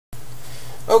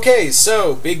Okay,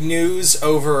 so big news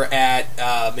over at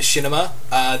Machinima.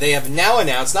 They have now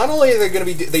announced not only are they going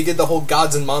to be they did the whole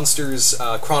Gods and Monsters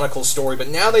Chronicle story, but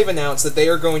now they've announced that they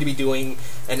are going to be doing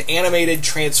an animated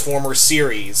Transformer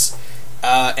series.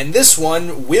 And this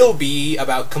one will be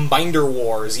about Combinder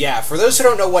Wars. Yeah, for those who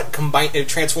don't know what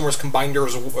Transformers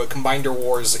Combinder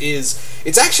Wars is,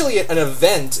 it's actually an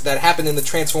event that happened in the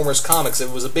Transformers comics.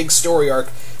 It was a big story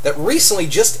arc that recently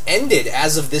just ended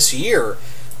as of this year.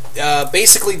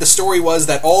 Basically, the story was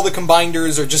that all the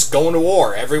Combinders are just going to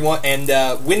war. Everyone and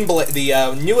Windblade,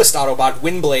 the newest Autobot,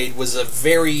 Windblade, was a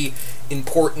very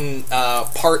important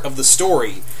part of the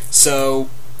story. So,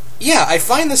 yeah, I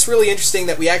find this really interesting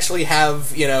that we actually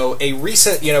have, a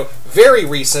recent, very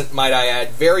recent, might I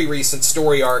add, very recent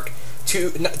story arc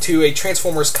to a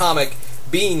Transformers comic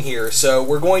being here. So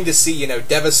we're going to see,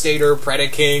 Devastator,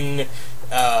 Predaking,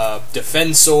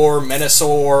 Defensor,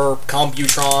 Menasor,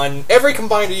 Computron, every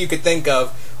Combiner you could think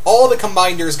of. All the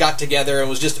Combinders got together and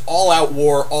was just all-out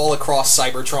war all across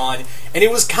Cybertron, and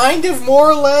it was kind of more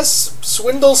or less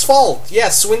Swindle's fault. Yeah,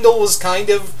 Swindle was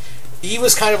he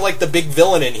was kind of like the big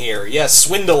villain in here. Yes,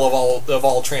 Swindle of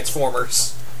all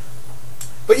Transformers.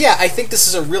 But yeah, I think this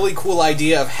is a really cool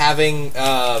idea of having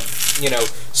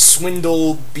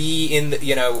Swindle be in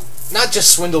the, not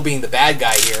just Swindle being the bad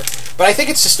guy here, but I think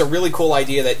it's just a really cool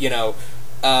idea that,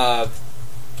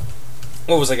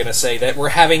 what was I going to say? That we're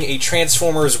having a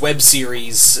Transformers web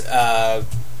series on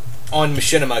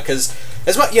Machinima, because,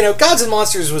 as much, Gods and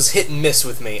Monsters was hit and miss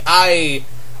with me. I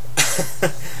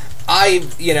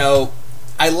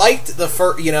liked the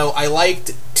first, I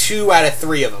liked 2 out of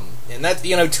 3 of them, and that,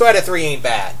 2 out of 3 ain't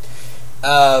bad.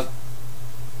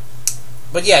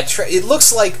 But yeah, it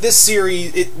looks like this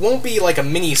series, it won't be like a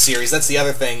mini-series. That's the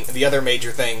other thing, the other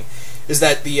major thing, is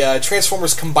that the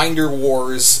Transformers Combinder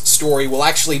Wars story will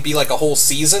actually be like a whole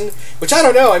season, which I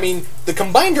don't know. I mean, the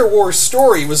Combinder Wars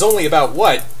story was only about,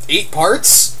 what, 8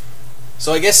 parts?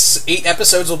 So I guess 8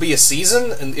 episodes will be a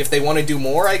season, and if they want to do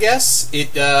more, I guess,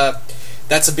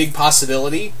 that's a big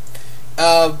possibility.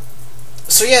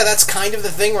 So yeah, that's kind of the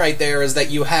thing right there, is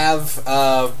that you have,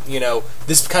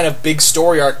 this kind of big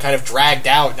story arc kind of dragged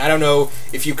out. And I don't know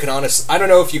if you can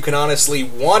honestly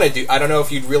want to do. I don't know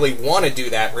if you'd really want to do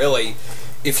that. Really,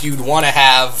 if you'd want to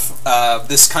have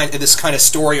this kind of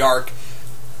story arc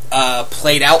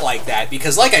played out like that,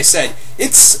 because, like I said,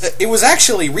 it was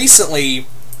actually recently.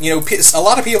 A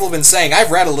lot of people have been saying, I've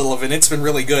read a little of it, and it's been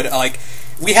really good. Like,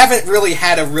 we haven't really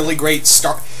had a really great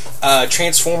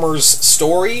Transformers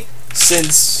story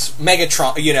since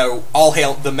Megatron, All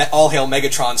Hail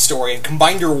Megatron story, and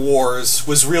Combinder Wars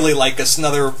was really like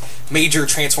another major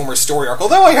Transformers story arc.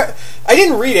 Although I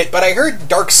didn't read it, but I heard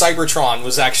Dark Cybertron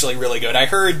was actually really good. I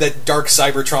heard that Dark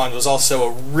Cybertron was also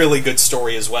a really good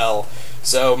story as well,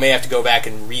 so may have to go back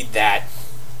and read that.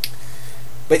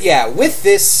 But yeah, with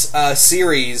this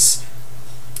series,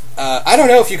 I don't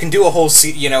know if you can do a whole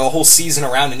season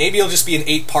around it. Maybe it'll just be an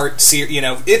 8-part series.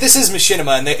 This is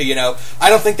Machinima, and I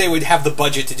don't think they would have the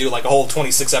budget to do like a whole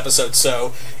 26 episodes.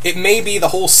 So it may be the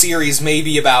whole series,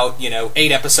 maybe about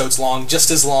 8 episodes long,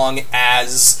 just as long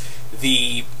as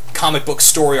the comic book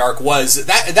story arc was.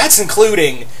 That's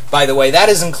including, by the way, that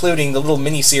is including the little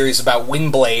mini-series about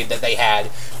Windblade that they had.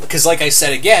 Because, like I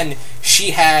said again,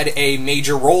 she had a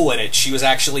major role in it. She was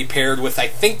actually paired with, I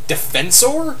think,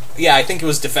 Defensor? Yeah, I think it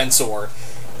was Defensor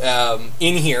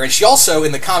in here. And she also,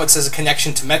 in the comics, has a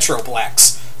connection to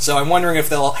Metroplex. So I'm wondering if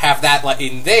they'll have that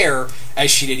in there,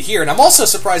 as she did here. And I'm also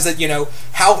surprised that,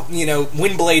 how,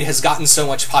 Windblade has gotten so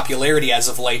much popularity as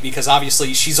of late, because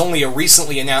obviously she's only a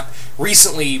recently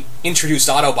introduced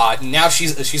Autobot, and now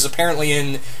she's apparently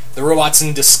in the Robots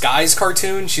in Disguise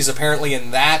cartoon. She's apparently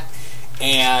in that,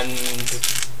 and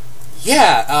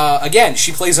yeah, again,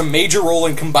 she plays a major role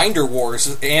in Combinder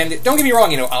Wars. And don't get me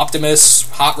wrong, Optimus,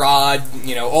 Hot Rod,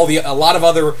 a lot of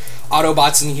other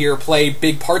Autobots in here play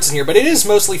big parts in here, but it is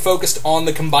mostly focused on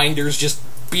the Combinders just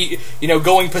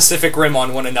going Pacific Rim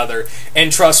on one another.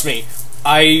 And trust me,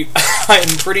 I'm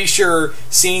pretty sure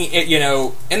seeing it,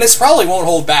 and this probably won't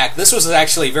hold back. This was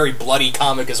actually a very bloody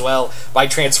comic as well by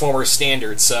Transformers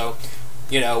standards, so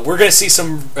we're going to see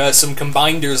some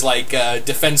Combinders like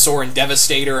Defensor and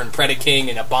Devastator and Predaking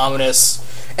and Abominus.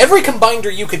 Every Combinder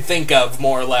you could think of,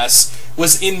 more or less,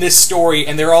 was in this story,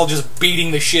 and they're all just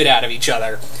beating the shit out of each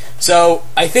other. So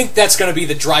I think that's going to be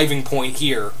the driving point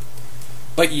here.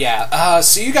 But yeah,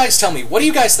 so you guys tell me, what do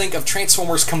you guys think of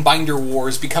Transformers Combinder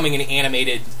Wars becoming an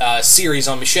animated series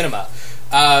on Machinima?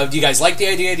 Do you guys like the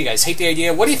idea? Do you guys hate the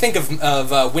idea? What do you think of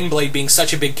Windblade being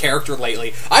such a big character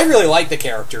lately? I really like the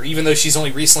character, even though she's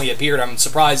only recently appeared. I'm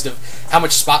surprised of how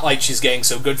much spotlight she's getting,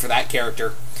 so good for that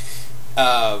character.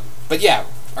 But yeah,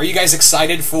 are you guys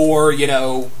excited for, you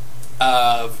know,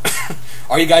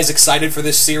 are you guys excited for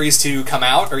this series to come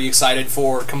out? Are you excited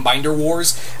for Combinder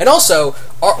Wars? And also,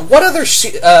 what other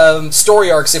story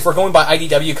arcs, if we're going by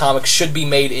IDW Comics, should be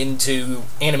made into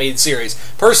animated series?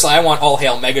 Personally, I want All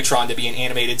Hail Megatron to be an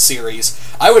animated series.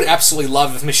 I would absolutely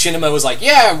love if Machinima was like,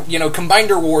 yeah, you know,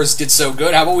 Combinder Wars did so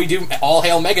good, how about we do All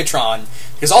Hail Megatron?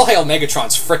 Because All Hail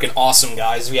Megatron's freaking awesome,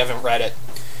 guys, if you haven't read it.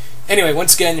 Anyway,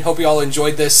 once again, hope you all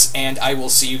enjoyed this, and I will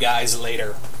see you guys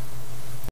later.